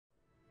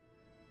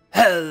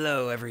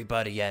Hello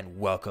everybody and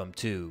welcome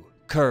to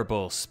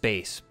Kerbal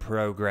Space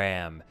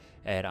Program.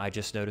 And I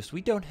just noticed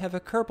we don't have a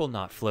Kerbal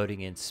knot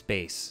floating in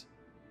space.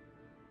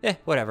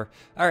 Whatever.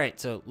 Alright,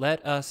 so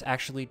let us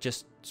actually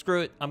just screw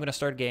it. I'm gonna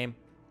start a game.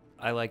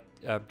 I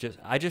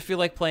just feel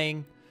like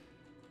playing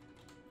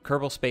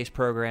Kerbal Space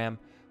Program.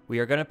 We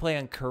are gonna play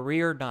on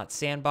career, not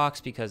sandbox,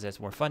 because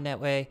that's more fun that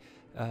way.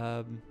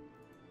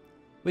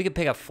 We can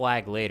pick a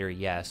flag later,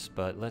 yes,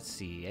 but let's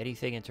see.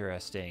 Anything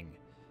interesting?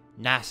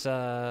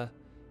 NASA,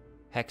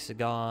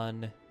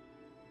 hexagon,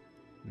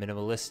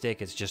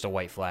 minimalistic. It's just a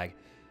white flag.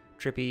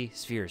 Trippy,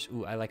 spheres.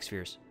 Ooh, I like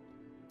spheres.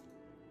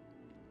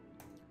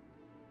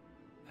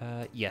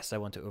 Yes, I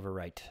want to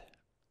overwrite.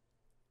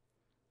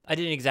 I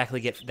didn't exactly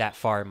get that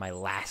far in my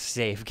last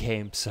save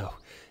game, so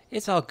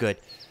it's all good.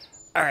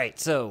 All right,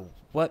 so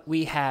what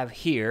we have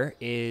here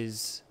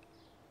is,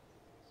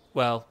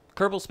 well,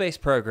 Kerbal Space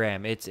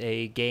Program. It's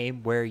a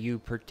game where you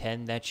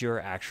pretend that you're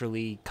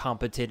actually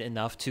competent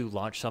enough to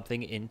launch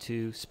something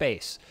into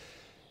space.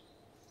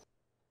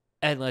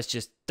 And let's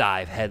just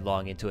dive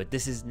headlong into it.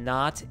 This is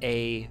not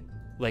a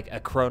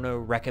Chronno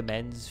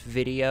recommends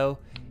video,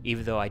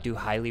 even though I do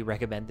highly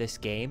recommend this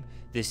game.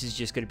 This is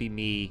just going to be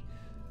me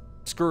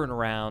screwing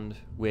around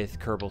with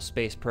Kerbal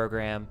Space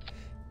Program.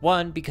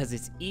 One, because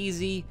it's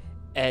easy,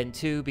 and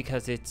two,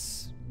 because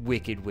it's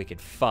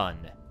wicked fun.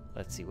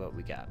 Let's see what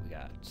we got. We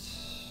got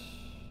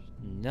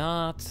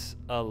not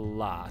a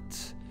lot.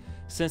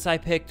 Since I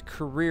picked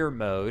career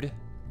mode,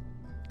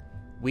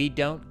 we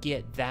don't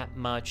get that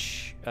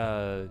much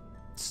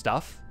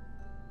stuff.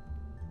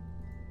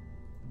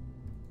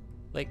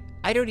 Like,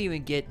 I don't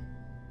even get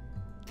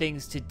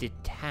things to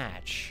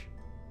detach.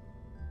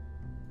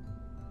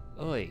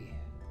 Oy.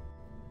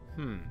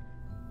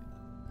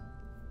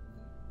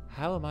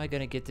 How am I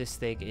gonna get this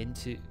thing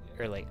into,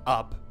 or like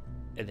up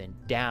and then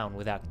down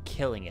without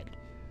killing it?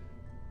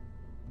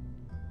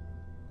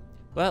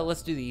 Well,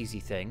 let's do the easy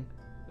thing.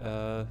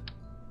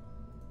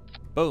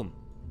 Boom.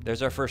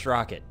 There's our first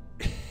rocket.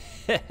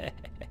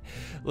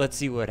 Let's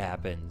see what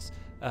happens.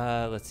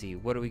 Let's see.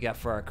 What do we got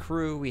for our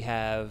crew? We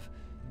have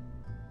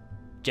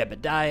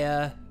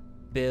Jebediah,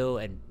 Bill,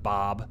 and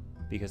Bob,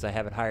 because I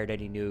haven't hired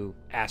any new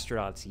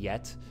astronauts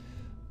yet.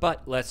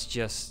 But let's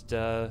just,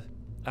 I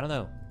don't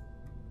know,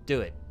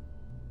 do it.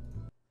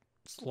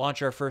 Let's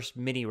launch our first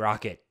mini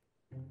rocket.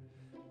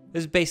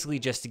 This is basically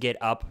just to get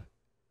up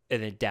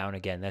and then down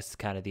again. That's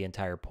kind of the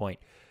entire point.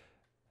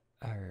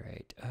 All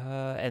right.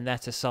 And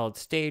that's a solid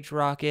stage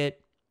rocket.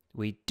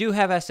 We do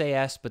have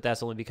SAS, but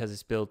that's only because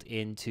it's built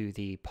into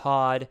the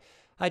pod.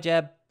 Hi,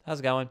 Jeb. How's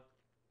it going?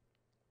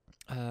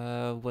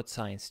 What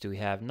science do we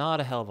have? Not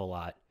a hell of a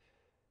lot.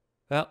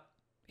 Well,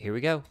 here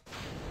we go.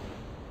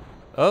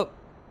 Oh,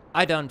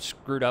 I done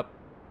screwed up.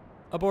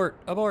 Abort,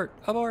 abort,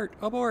 abort,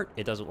 abort.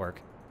 It doesn't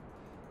work.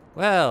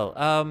 Well,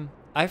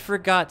 I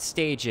forgot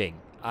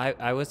staging.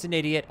 I was an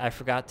idiot. I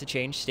forgot to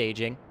change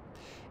staging.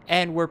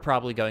 And we're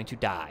probably going to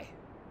die.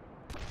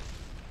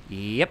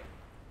 Yep.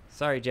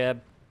 Sorry,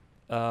 Jeb.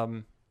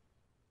 I'm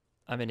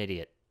an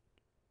idiot.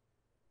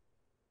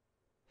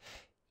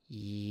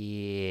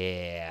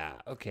 Yeah.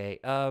 Okay.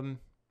 Let's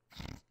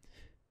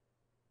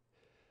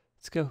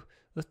go.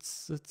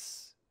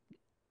 Let's.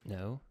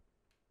 No.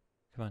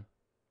 Come on.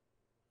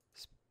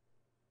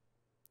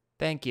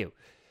 Thank you.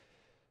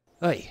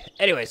 Oy.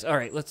 Anyways, all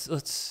right.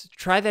 Let's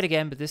try that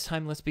again, but this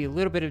time let's be a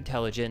little bit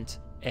intelligent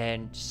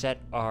and set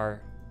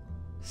our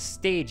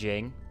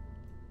staging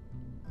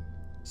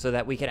so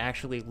that we can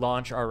actually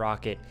launch our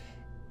rocket.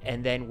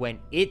 And then when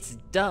it's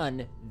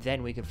done,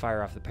 then we can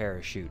fire off the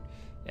parachute.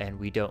 And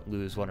we don't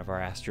lose one of our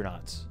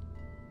astronauts.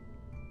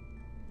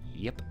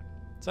 Yep.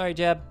 Sorry,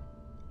 Jeb.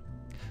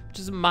 Which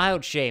is a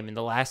mild shame. In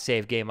the last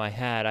save game I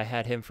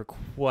had him for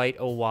quite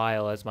a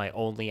while as my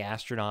only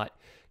astronaut,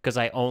 because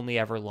I only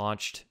ever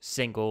launched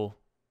single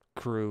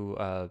crew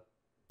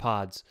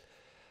pods.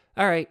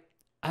 All right.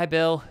 Hi,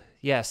 Bill.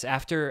 Yes,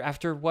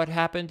 after what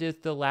happened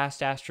with the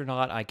last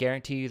astronaut, I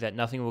guarantee you that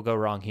nothing will go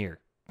wrong here.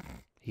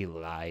 He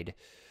lied.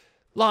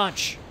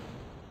 Launch!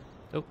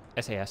 Oh,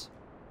 SAS.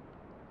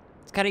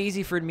 It's kind of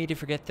easy for me to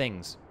forget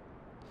things.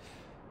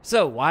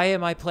 So, why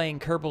am I playing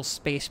Kerbal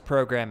Space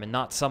Program and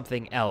not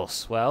something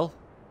else? Well,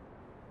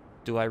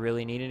 do I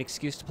really need an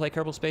excuse to play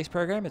Kerbal Space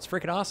Program? It's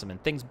freaking awesome,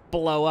 and things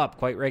blow up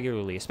quite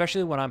regularly,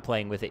 especially when I'm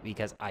playing with it,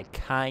 because I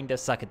kind of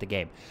suck at the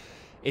game.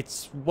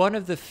 It's one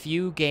of the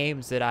few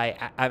games that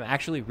I'm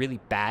actually really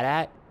bad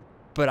at,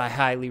 but I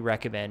highly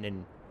recommend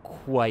and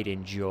quite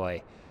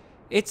enjoy.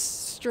 It's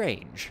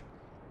strange.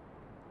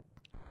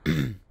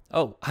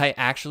 Oh, I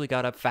actually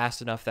got up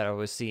fast enough that I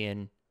was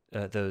seeing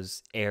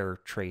those air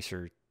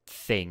tracer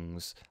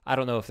things. I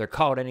don't know if they're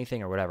called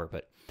anything or whatever,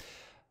 but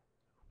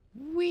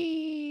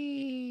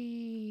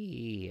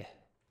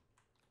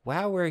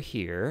while we're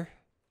here,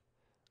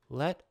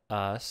 let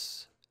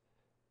us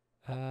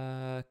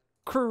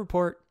crew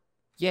report.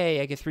 Yay,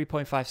 I get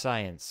 3.5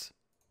 science.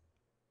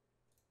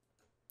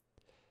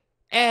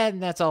 And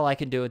that's all I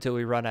can do until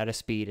we run out of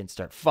speed and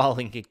start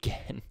falling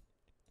again.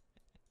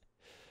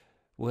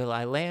 Will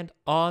I land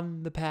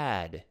on the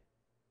pad?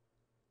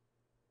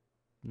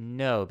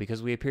 No,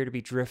 because we appear to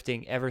be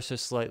drifting ever so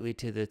slightly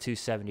to the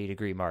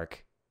 270-degree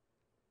mark.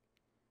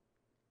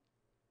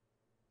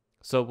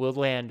 So we'll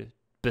land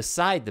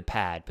beside the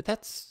pad, but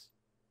that's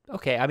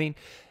okay. I mean,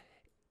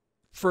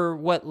 for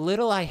what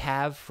little I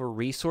have for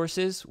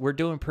resources, we're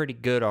doing pretty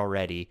good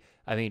already.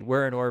 I mean,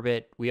 we're in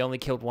orbit. We only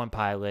killed one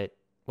pilot.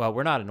 Well,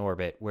 we're not in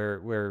orbit.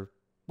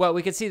 Well,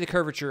 we can see the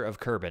curvature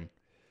of Kerbal.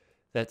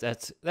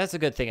 That's a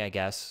good thing, I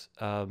guess.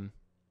 Can't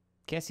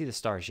see the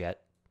stars yet.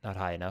 Not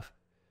high enough.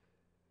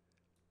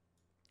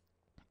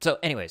 So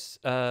anyways,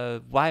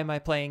 why am I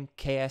playing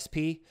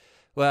KSP?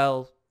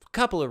 Well, a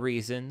couple of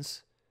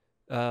reasons.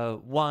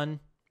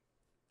 One,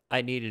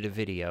 I needed a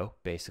video,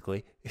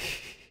 basically.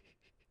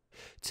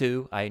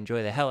 Two, I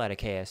enjoy the hell out of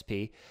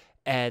KSP.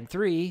 And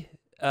three,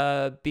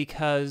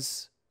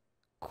 because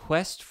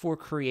Quest for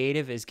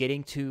Creative is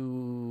getting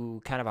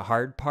to kind of a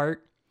hard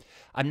part.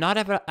 I'm not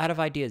out of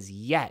ideas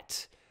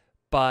yet,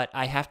 but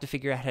I have to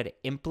figure out how to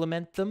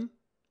implement them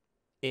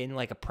in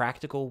like a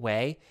practical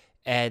way,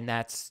 and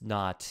that's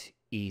not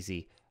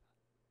easy.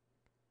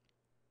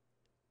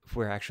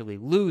 We're actually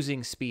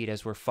losing speed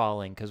as we're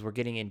falling because we're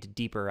getting into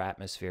deeper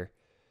atmosphere.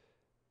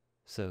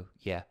 So,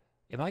 yeah.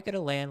 Am I going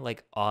to land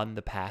like on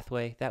the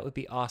pathway? That would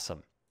be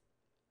awesome.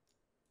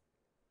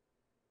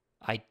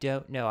 I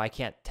don't know. I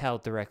can't tell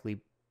directly.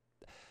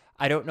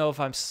 I don't know if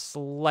I'm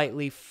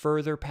slightly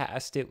further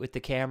past it with the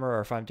camera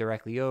or if I'm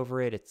directly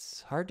over it.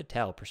 It's hard to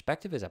tell.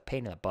 Perspective is a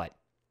pain in the butt.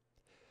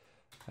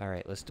 All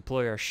right, let's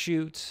deploy our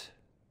chute.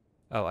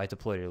 Oh, I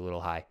deployed it a little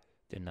high,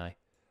 didn't I?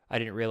 I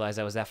didn't realize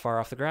I was that far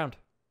off the ground.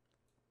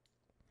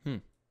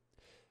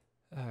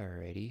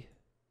 Alrighty.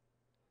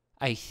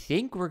 I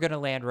think we're going to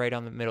land right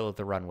on the middle of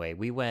the runway.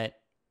 We went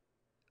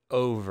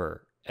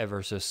over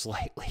ever so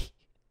slightly.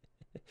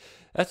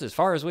 That's as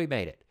far as we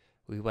made it.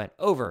 We went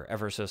over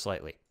ever so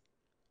slightly.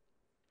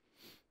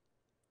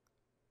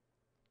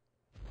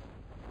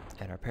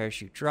 And our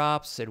parachute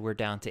drops, and we're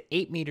down to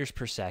 8 meters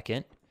per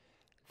second.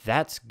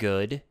 That's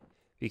good,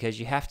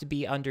 because you have to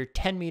be under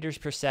 10 meters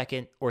per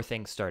second or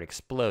things start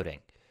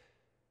exploding.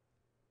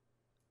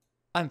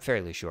 I'm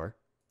fairly sure.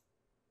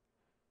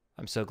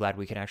 I'm so glad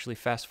we can actually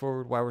fast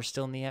forward while we're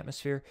still in the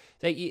atmosphere.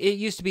 It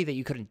used to be that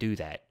you couldn't do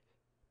that,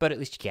 but at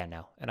least you can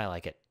now, and I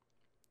like it.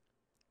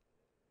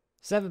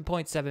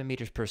 7.7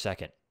 meters per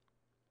second.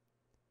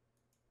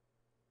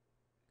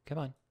 Come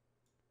on.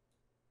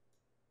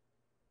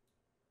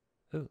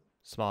 Ooh,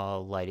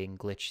 small lighting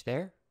glitch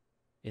there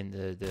in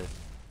the...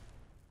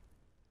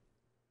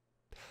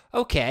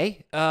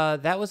 Okay,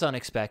 that was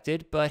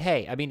unexpected, but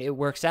hey, I mean, it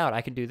works out.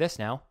 I can do this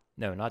now.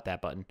 No, not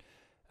that button.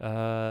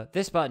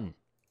 This button.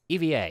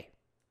 EVA.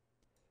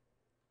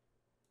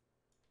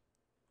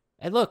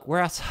 And look, we're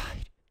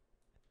outside.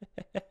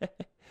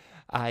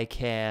 I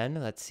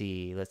can, let's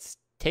see, let's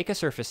take a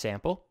surface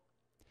sample.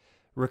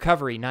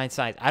 Recovery, 9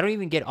 science. I don't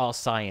even get all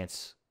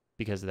science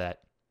because of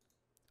that.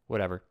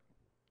 Whatever.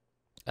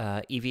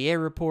 EVA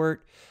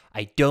report.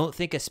 I don't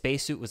think a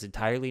spacesuit was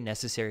entirely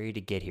necessary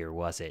to get here,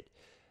 was it?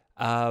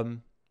 Yeah,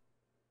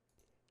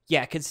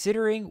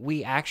 considering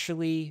we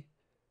actually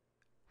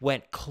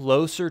went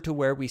closer to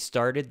where we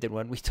started than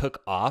when we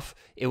took off,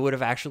 it would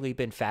have actually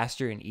been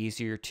faster and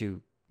easier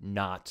to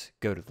not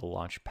go to the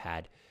launch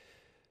pad.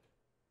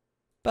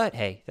 But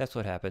hey, that's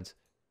what happens.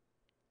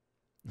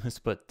 Let's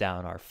put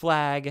down our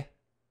flag.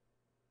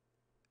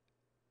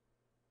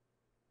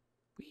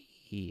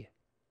 Whee.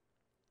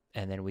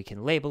 And then we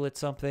can label it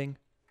something.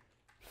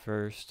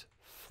 First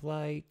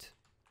flight.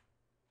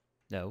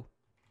 No.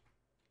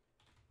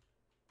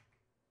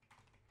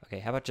 Okay,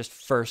 how about just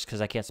first,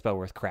 because I can't spell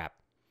worth crap.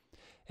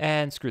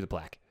 And screw the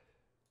black.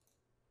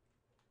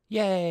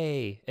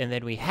 Yay! And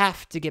then we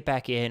have to get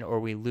back in or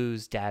we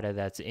lose data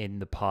that's in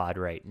the pod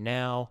right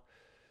now.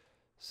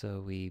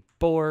 So we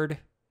board,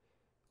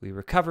 we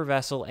recover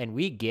vessel, and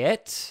we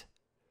get...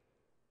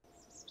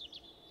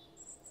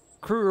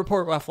 Crew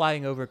report while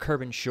flying over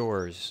Kerbal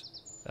shores.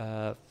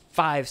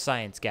 5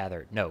 science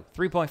gathered. No,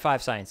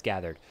 3.5 science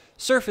gathered.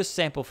 Surface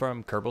sample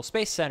from Kerbal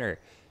Space Center.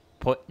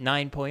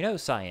 9.0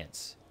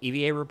 science.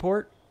 EVA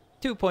report,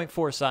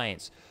 2.4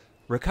 science.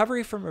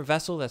 Recovery from a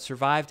vessel that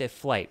survived a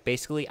flight.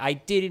 Basically, I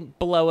didn't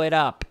blow it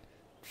up.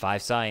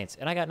 5 science.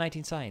 And I got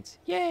 19 science.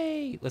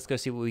 Yay! Let's go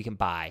see what we can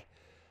buy.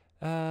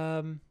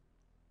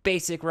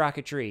 Basic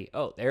rocketry.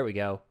 Oh, there we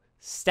go.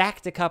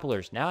 Stack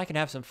decouplers. Now I can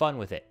have some fun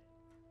with it.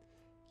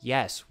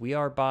 Yes, we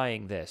are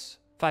buying this.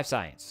 5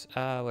 science.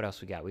 What else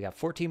we got? We got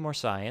 14 more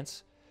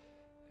science.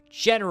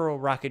 General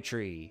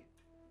rocketry.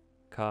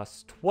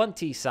 Costs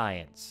 20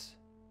 science.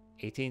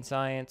 18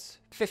 science.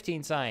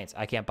 15 science.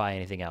 I can't buy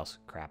anything else.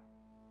 Crap.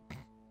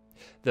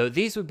 Though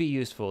these would be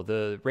useful.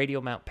 The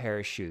radial mount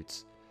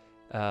parachutes.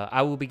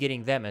 I will be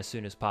getting them as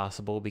soon as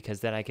possible because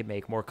then I can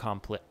make more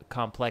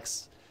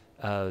complex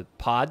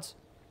pods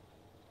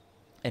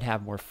and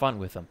have more fun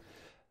with them.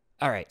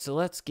 All right, so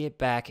let's get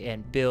back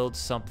and build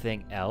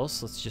something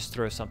else. Let's just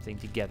throw something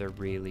together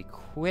really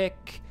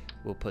quick.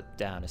 We'll put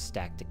down a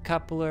stack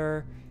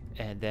decoupler,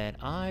 and then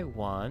I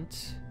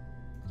want...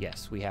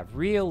 Yes, we have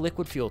real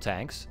liquid fuel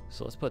tanks,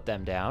 so let's put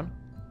them down.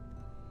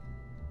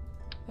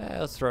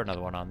 Let's throw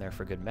another one on there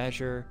for good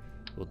measure.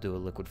 We'll do a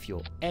liquid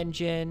fuel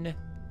engine.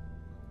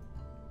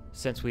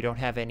 Since we don't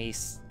have any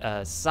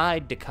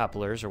side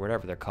decouplers, or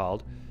whatever they're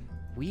called,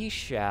 we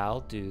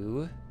shall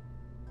do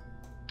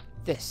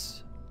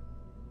this.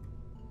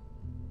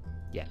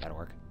 Yeah, that'll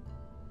work.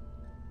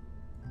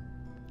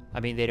 I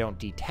mean, they don't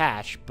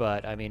detach,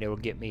 but, I mean, it'll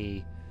get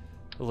me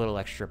a little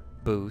extra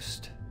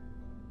boost.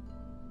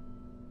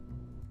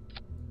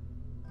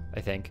 I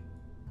think.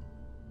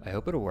 I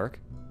hope it'll work.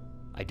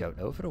 I don't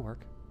know if it'll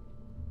work.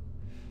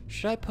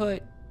 Should I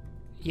put...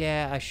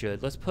 Yeah, I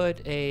should. Let's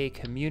put a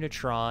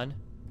Communitron.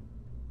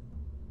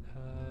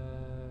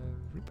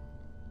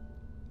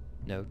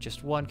 No,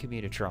 just one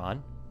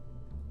Communitron.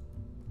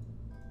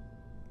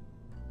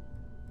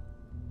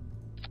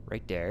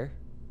 Right there.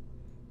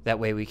 That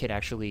way we can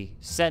actually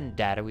send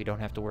data. We don't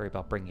have to worry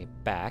about bringing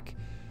it back.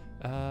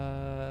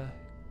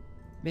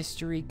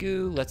 Mystery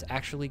goo. Let's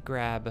actually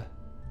grab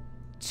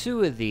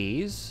 2 of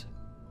these.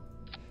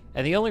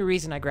 And the only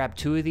reason I grab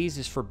 2 of these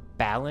is for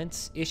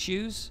balance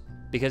issues.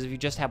 Because if you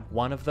just have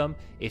one of them,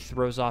 it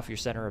throws off your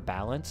center of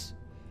balance.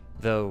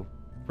 Though,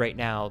 right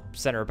now,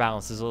 center of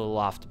balance is a little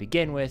off to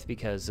begin with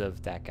because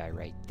of that guy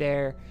right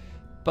there.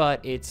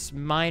 But it's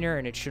minor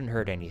and it shouldn't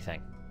hurt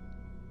anything.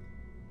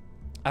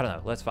 I don't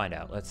know. Let's find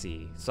out. Let's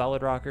see.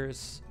 Solid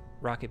rockers,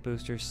 rocket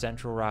boosters,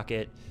 central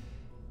rocket,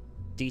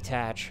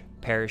 detach,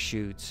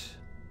 parachute.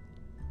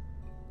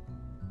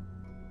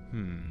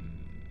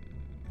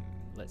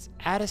 Let's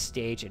add a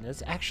stage and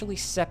let's actually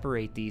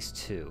separate these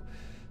 2.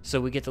 So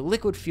we get the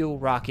liquid fuel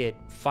rocket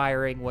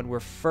firing when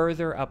we're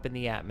further up in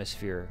the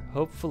atmosphere.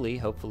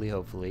 Hopefully,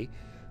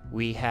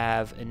 we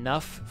have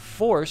enough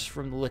force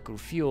from the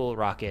liquid fuel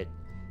rocket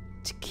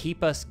to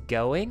keep us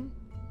going.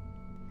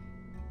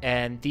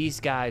 And these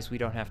guys we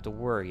don't have to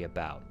worry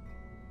about.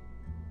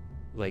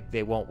 Like,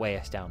 they won't weigh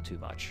us down too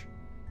much.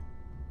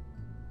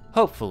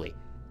 Hopefully.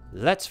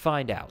 Let's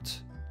find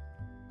out.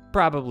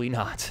 Probably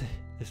not.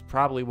 This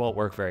probably won't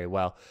work very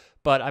well.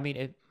 But, I mean,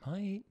 it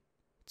might.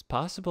 It's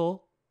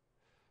possible.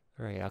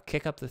 All right, I'll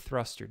kick up the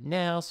thruster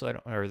now, so I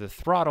don't, or the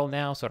throttle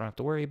now, so I don't have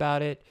to worry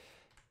about it.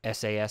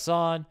 SAS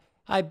on.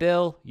 Hi,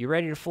 Bill. You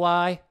ready to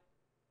fly?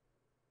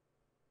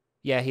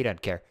 Yeah, he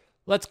doesn't care.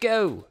 Let's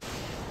go.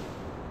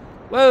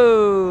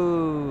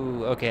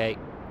 Whoa! Okay,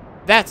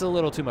 that's a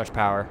little too much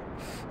power.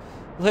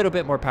 A little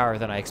bit more power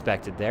than I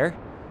expected there.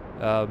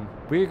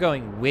 We're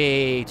going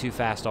way too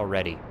fast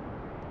already.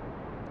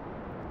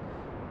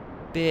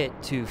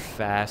 Bit too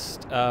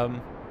fast.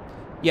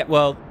 Yeah,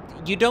 well,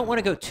 you don't want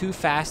to go too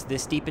fast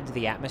this deep into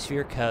the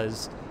atmosphere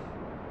because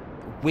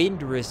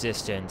wind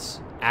resistance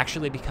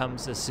actually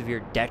becomes a severe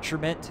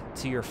detriment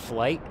to your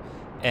flight,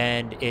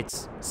 and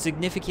it's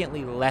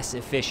significantly less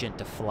efficient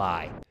to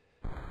fly.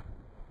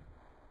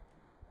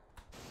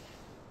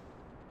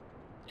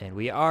 And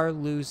we are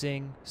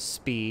losing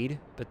speed,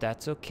 but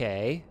that's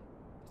okay.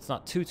 It's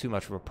not too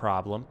much of a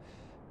problem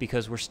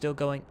because we're still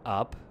going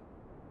up.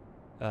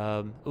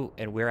 Ooh,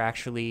 and we're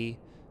actually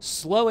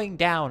slowing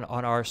down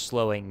on our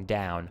slowing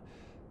down.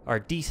 Our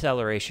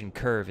deceleration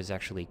curve is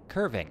actually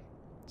curving.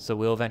 So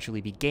we'll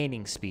eventually be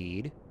gaining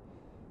speed.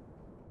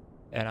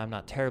 And I'm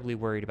not terribly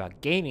worried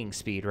about gaining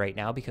speed right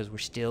now because we're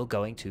still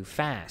going too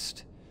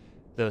fast.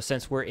 Though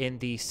since we're in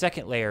the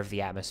second layer of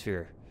the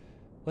atmosphere,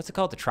 what's it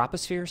called? The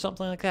troposphere or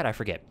something like that? I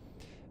forget.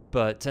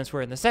 But since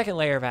we're in the second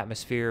layer of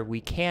atmosphere,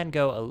 we can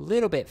go a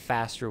little bit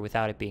faster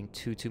without it being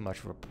too much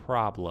of a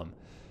problem.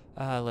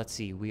 Let's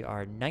see. We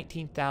are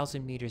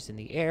 19,000 meters in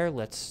the air.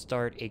 Let's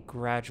start a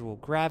gradual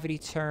gravity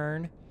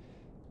turn.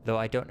 Though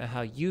I don't know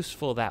how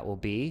useful that will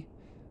be.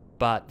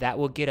 But that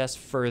will get us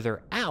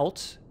further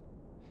out.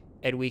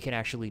 And we can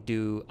actually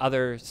do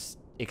other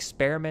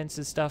experiments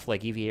and stuff,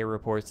 like EVA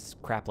reports,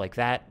 crap like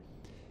that,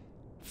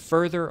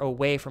 further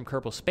away from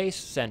Kerbal Space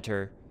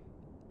Center,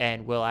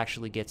 and we'll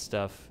actually get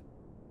stuff,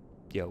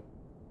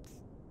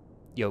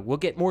 we'll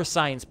get more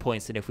science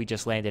points than if we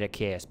just landed at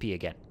KSP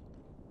again.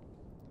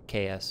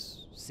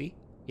 KSC?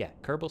 Yeah,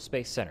 Kerbal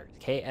Space Center,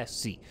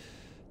 KSC.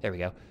 There we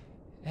go.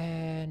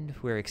 And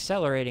we're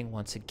accelerating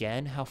once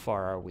again. How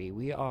far are we?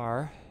 We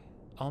are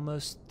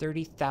almost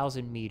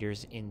 30,000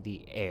 meters in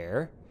the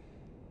air.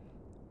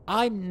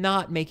 I'm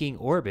not making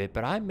orbit,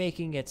 but I'm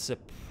making it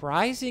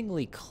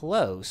surprisingly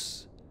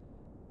close.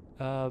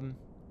 Well,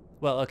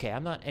 okay,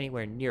 I'm not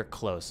anywhere near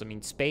close. I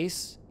mean,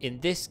 space in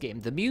this game,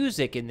 the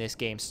music in this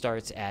game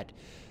starts at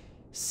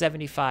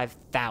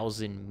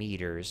 75,000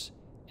 meters,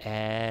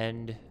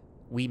 and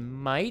we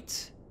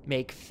might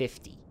make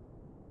 50.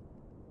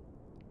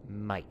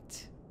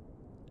 Might.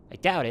 I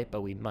doubt it,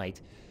 but we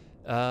might.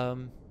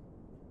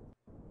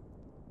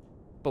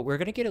 But we're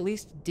going to get at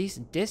least a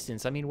decent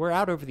distance. I mean, we're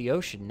out over the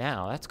ocean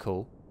now. That's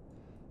cool.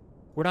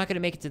 We're not going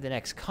to make it to the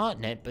next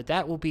continent, but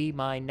that will be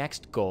my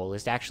next goal,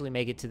 is to actually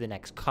make it to the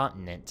next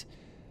continent.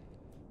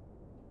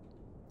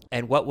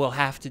 And what we'll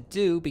have to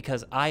do,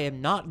 because I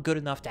am not good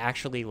enough to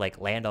actually, like,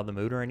 land on the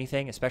moon or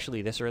anything,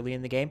 especially this early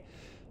in the game,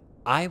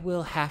 I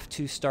will have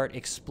to start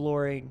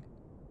exploring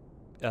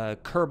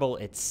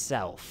Kerbal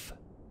itself.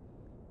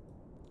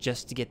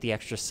 Just to get the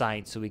extra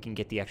science so we can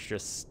get the extra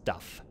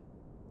stuff.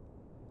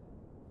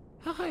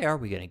 How high are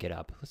we going to get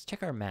up? Let's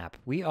check our map.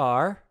 We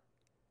are...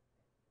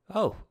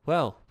 Oh,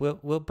 well,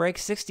 we'll break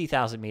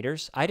 60,000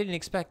 meters. I didn't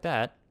expect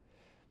that.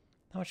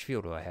 How much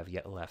fuel do I have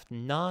yet left?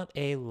 Not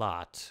a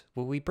lot.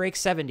 Will we break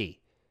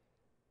 70?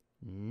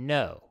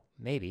 No.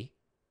 Maybe.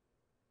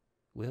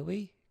 Will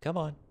we? Come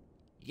on.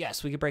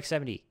 Yes, we can break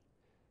 70.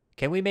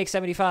 Can we make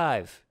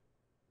 75?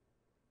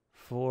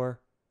 4,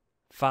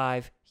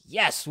 5.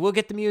 Yes, we'll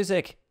get the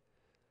music.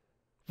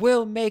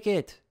 We'll make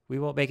it. We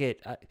won't make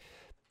it.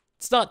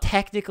 It's not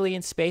technically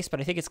in space, but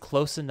I think it's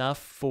close enough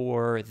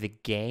for the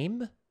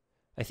game.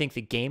 I think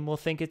the game will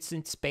think it's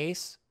in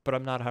space, but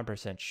I'm not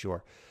 100%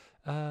 sure.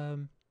 I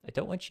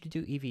don't want you to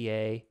do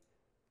EVA.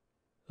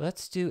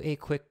 Let's do a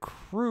quick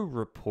crew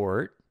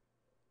report.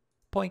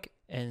 Poink,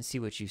 and see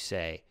what you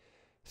say.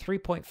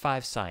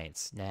 3.5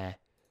 science. Nah.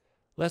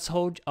 Let's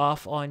hold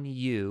off on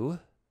you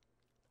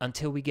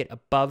until we get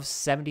above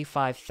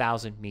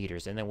 75,000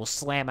 meters, and then we'll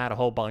slam out a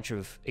whole bunch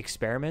of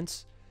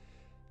experiments.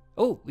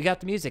 Oh, we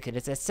got the music, and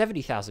it's at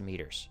 70,000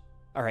 meters.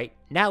 All right,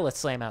 now let's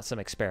slam out some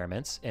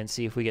experiments and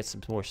see if we get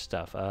some more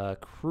stuff.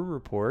 Crew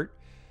report.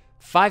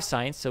 5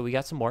 science, so we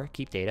got some more.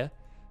 Keep data.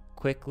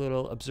 Quick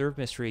little observe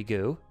mystery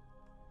goo.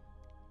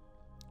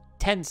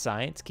 10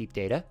 science. Keep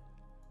data.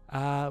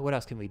 What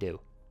else can we do?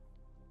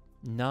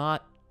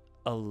 Not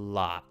a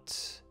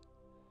lot.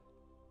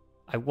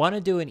 I want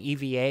to do an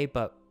EVA,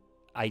 but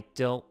I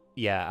don't.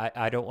 Yeah,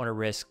 I don't want to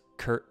risk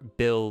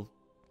Bill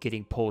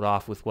getting pulled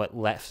off with what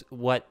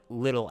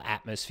little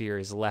atmosphere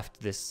is left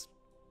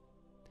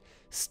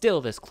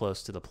still this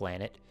close to the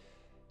planet.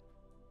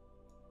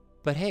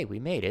 But hey, we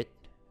made it.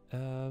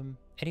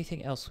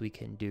 Anything else we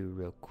can do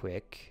real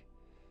quick?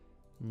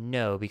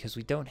 No, because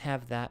we don't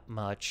have that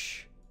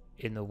much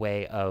in the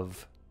way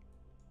of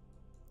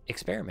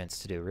experiments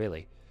to do,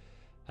 really.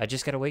 I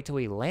just gotta wait till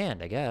we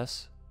land, I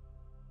guess.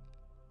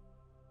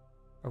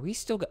 Are we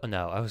still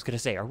no, I was gonna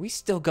say, are we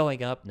still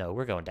going up? No,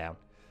 we're going down.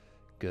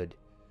 Good.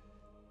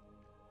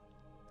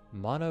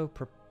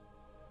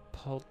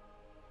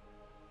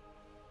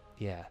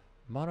 Yeah,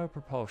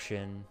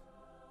 monopropulsion.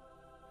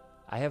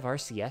 I have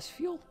RCS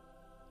fuel?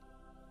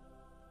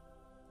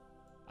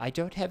 I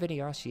don't have any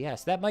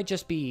RCS. That might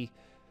just be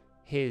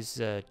his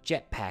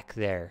jetpack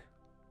there.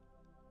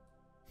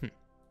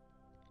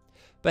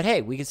 But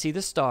hey, we can see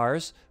the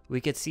stars. We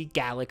can see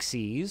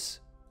galaxies.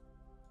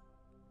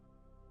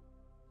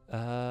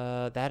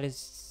 That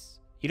is...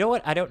 You know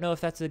what? I don't know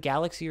if that's a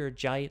galaxy or a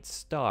giant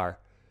star.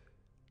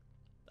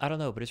 I don't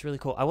know, but it's really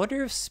cool. I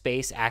wonder if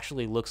space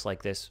actually looks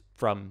like this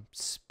from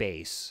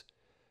space.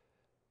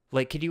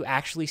 Like, can you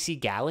actually see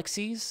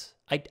galaxies?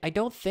 I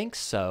don't think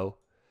so.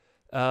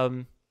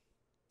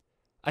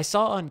 I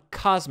saw on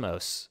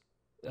Cosmos,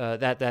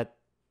 the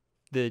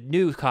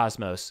new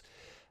Cosmos,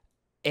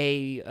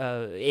 a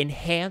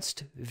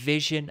enhanced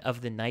vision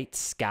of the night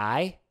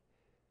sky,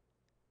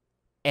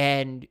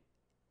 and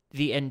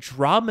the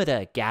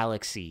Andromeda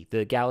galaxy,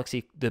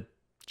 the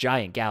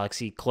giant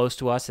galaxy close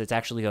to us that's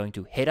actually going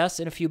to hit us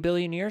in a few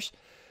billion years,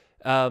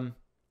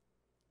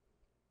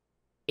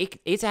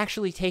 it's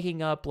actually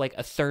taking up like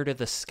a third of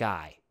the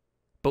sky,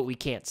 but we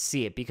can't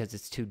see it because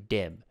it's too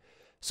dim.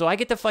 So I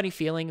get the funny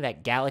feeling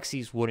that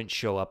galaxies wouldn't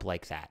show up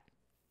like that.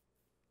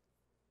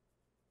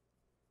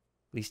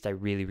 At least I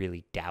really,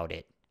 really doubt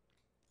it.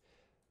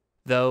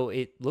 Though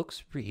it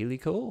looks really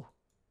cool.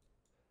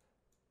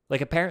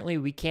 Like, apparently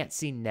we can't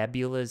see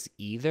nebulas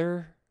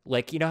either.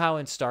 Like, you know how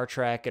in Star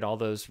Trek and all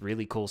those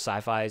really cool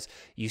sci-fis,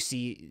 you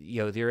see,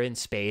 you know, they're in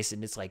space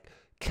and it's like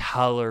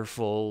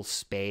colorful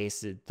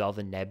space and all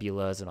the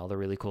nebulas and all the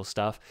really cool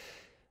stuff.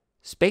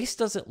 Space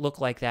doesn't look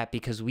like that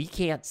because we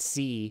can't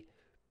see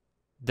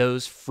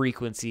those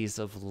frequencies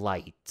of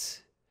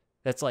light.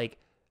 That's like,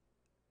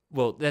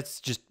 well,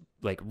 that's just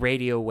like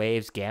radio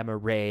waves, gamma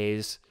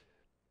rays,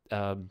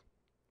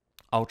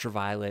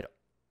 ultraviolet,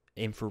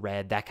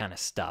 infrared, that kind of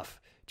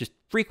stuff. Just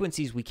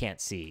frequencies we can't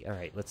see. All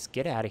right, let's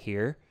get out of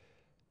here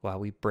while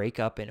we break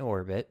up in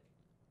orbit.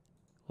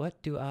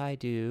 What do I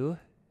do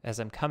as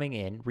I'm coming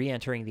in,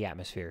 re-entering the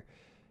atmosphere?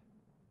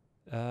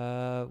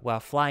 While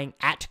flying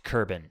at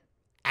Kerbal.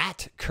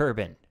 At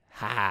Kerbal.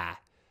 Ha!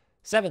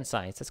 7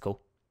 science, that's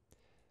cool.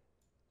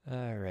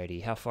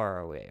 Alrighty, how far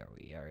away are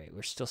we? All right,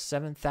 we're still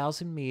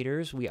 7,000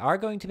 meters. We are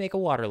going to make a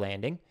water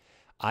landing.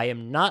 I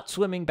am not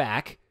swimming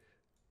back.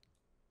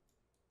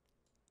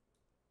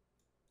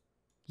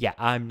 Yeah,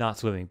 I'm not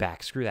swimming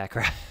back. Screw that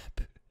crap.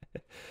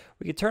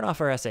 We can turn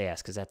off our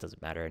SAS because that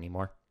doesn't matter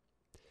anymore.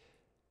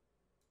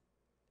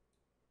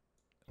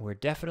 We're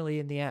definitely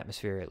in the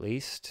atmosphere, at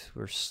least.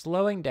 We're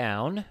slowing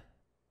down.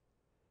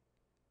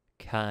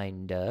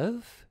 Kind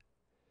of.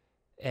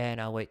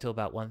 And I'll wait till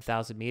about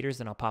 1,000 meters,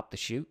 then I'll pop the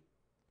chute.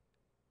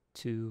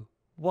 2,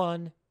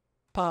 1,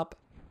 pop.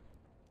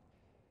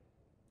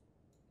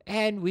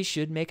 And we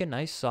should make a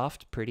nice,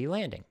 soft, pretty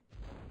landing.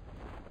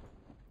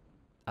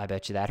 I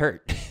bet you that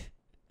hurt.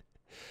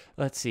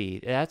 Let's see.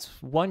 That's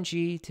 1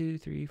 G, 2,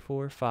 3,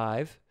 4,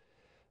 5.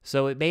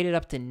 So it made it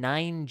up to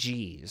 9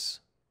 Gs.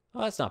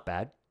 Well, that's not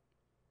bad.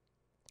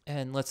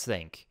 And let's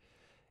think.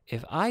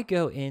 If I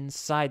go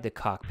inside the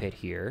cockpit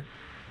here,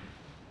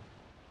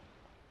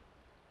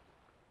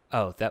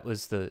 Oh, that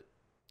was the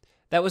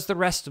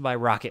rest of my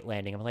rocket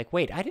landing. I'm like,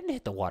 wait, I didn't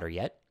hit the water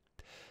yet.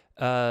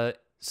 So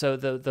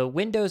the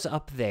window's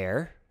up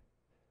there.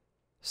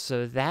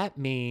 So that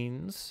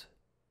means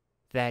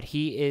that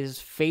he is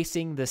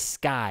facing the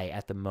sky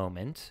at the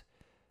moment.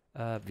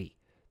 V.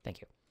 Thank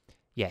you.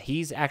 Yeah,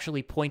 he's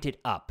actually pointed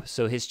up.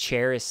 So his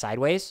chair is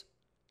sideways.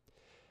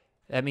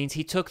 That means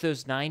he took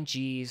those 9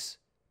 Gs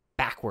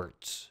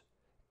backwards.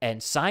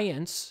 And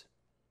science,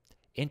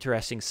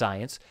 interesting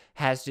science,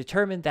 has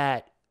determined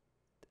that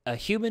a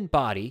human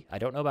body, I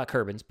don't know about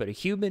Kerbin's, but a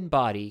human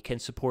body can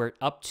support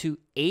up to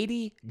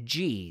 80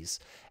 Gs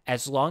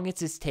as long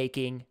as it's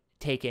taken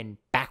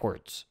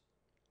backwards.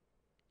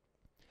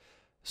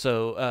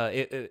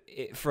 So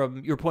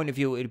from your point of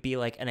view, it would be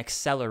like an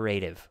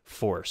accelerative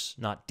force,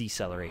 not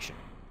deceleration.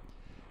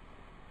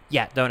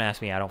 Yeah, don't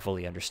ask me. I don't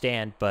fully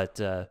understand, but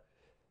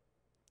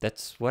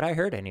that's what I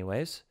heard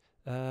anyways.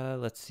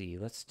 Let's see.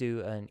 Let's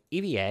do an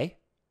EVA.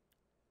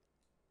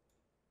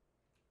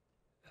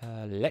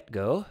 Let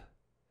go.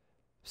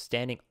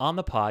 Standing on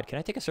the pod. Can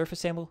I take a surface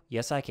sample?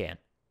 Yes, I can.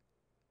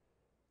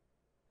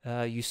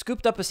 You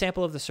scooped up a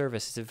sample of the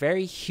surface. It's a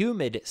very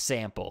humid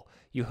sample.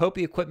 You hope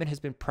the equipment has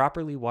been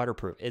properly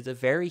waterproof. It's a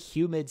very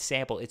humid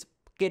sample. It's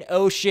fucking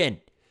ocean.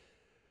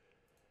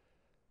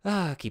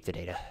 Keep the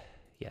data.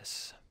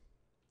 Yes.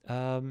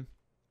 I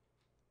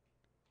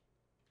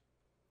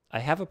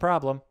have a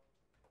problem.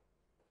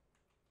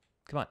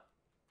 Come on.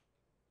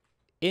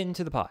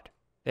 Into the pod.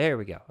 There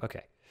we go.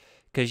 Okay.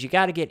 Because you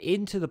got to get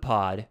into the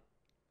pod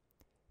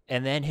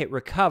and then hit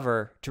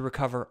recover to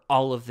recover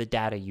all of the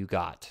data you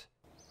got.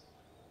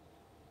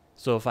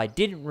 So if I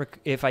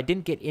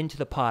didn't get into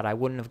the pod, I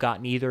wouldn't have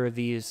gotten either of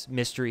these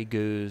mystery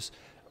goos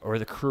or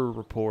the crew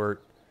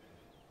report.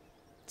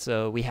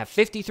 So we have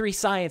 53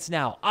 science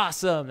now.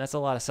 Awesome. That's a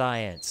lot of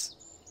science.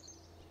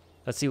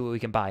 Let's see what we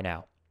can buy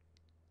now.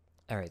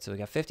 All right, so we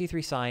got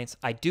 53 science.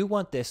 I do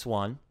want this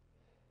one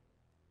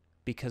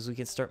because we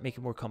can start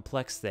making more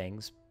complex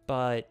things,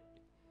 but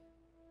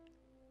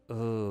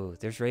oh,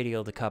 there's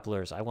radial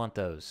decouplers. I want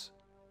those.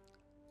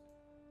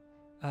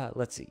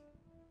 Let's see.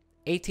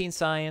 18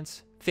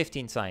 science,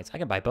 15 science. I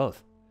can buy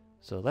both.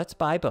 So let's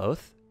buy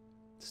both.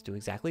 Let's do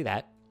exactly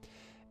that.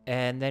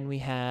 And then we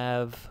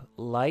have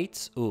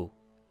lights. Ooh,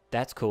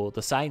 that's cool.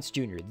 The Science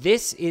Junior.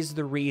 This is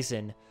the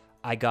reason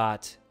I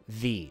got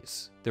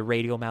these. The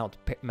radial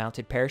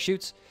mounted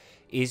parachutes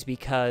is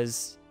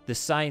because the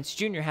Science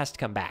Junior has to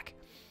come back.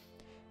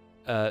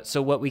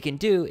 So what we can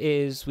do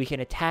is we can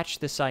attach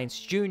the Science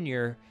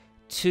Junior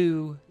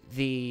to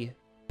the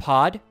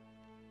pod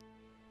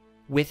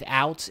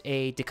without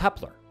a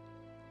decoupler.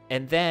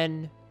 And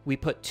then we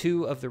put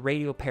 2 of the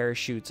radial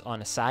parachutes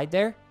on a side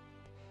there,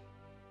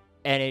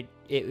 and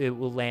it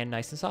will land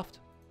nice and soft.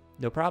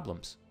 No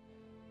problems.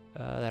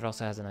 That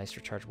also has a nice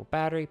rechargeable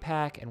battery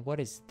pack. And what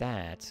is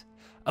that?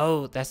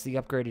 Oh, that's the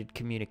upgraded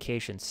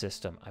communication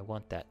system. I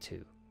want that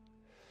too.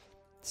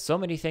 So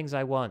many things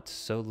I want,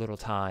 so little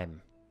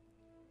time.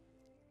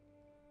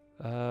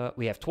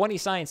 We have 20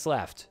 science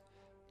left.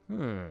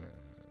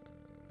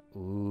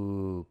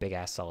 Ooh,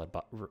 big-ass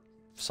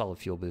solid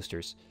fuel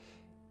boosters.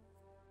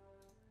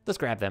 Let's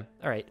grab them.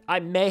 All right. I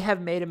may have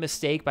made a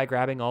mistake by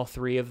grabbing all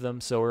 3 of them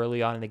so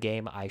early on in the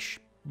game. I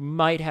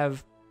might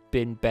have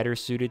been better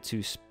suited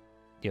to,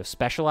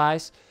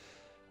 specialize.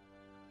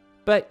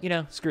 But,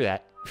 screw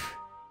that.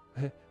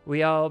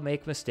 We all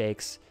make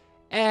mistakes.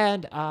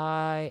 And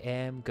I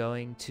am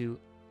going to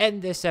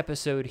end this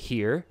episode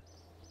here.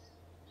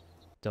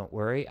 Don't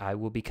worry, I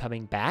will be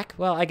coming back.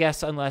 Well, I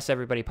guess unless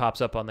everybody pops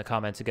up on the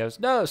comments and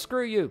goes, no,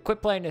 screw you,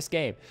 quit playing this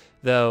game.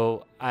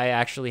 Though I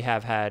actually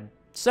have had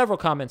several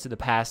comments in the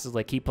past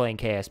like keep playing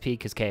KSP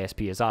because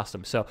KSP is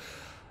awesome. So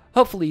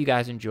hopefully you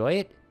guys enjoy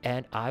it,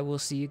 and I will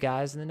see you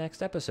guys in the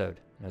next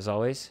episode. As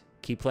always,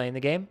 keep playing the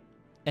game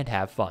and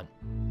have fun.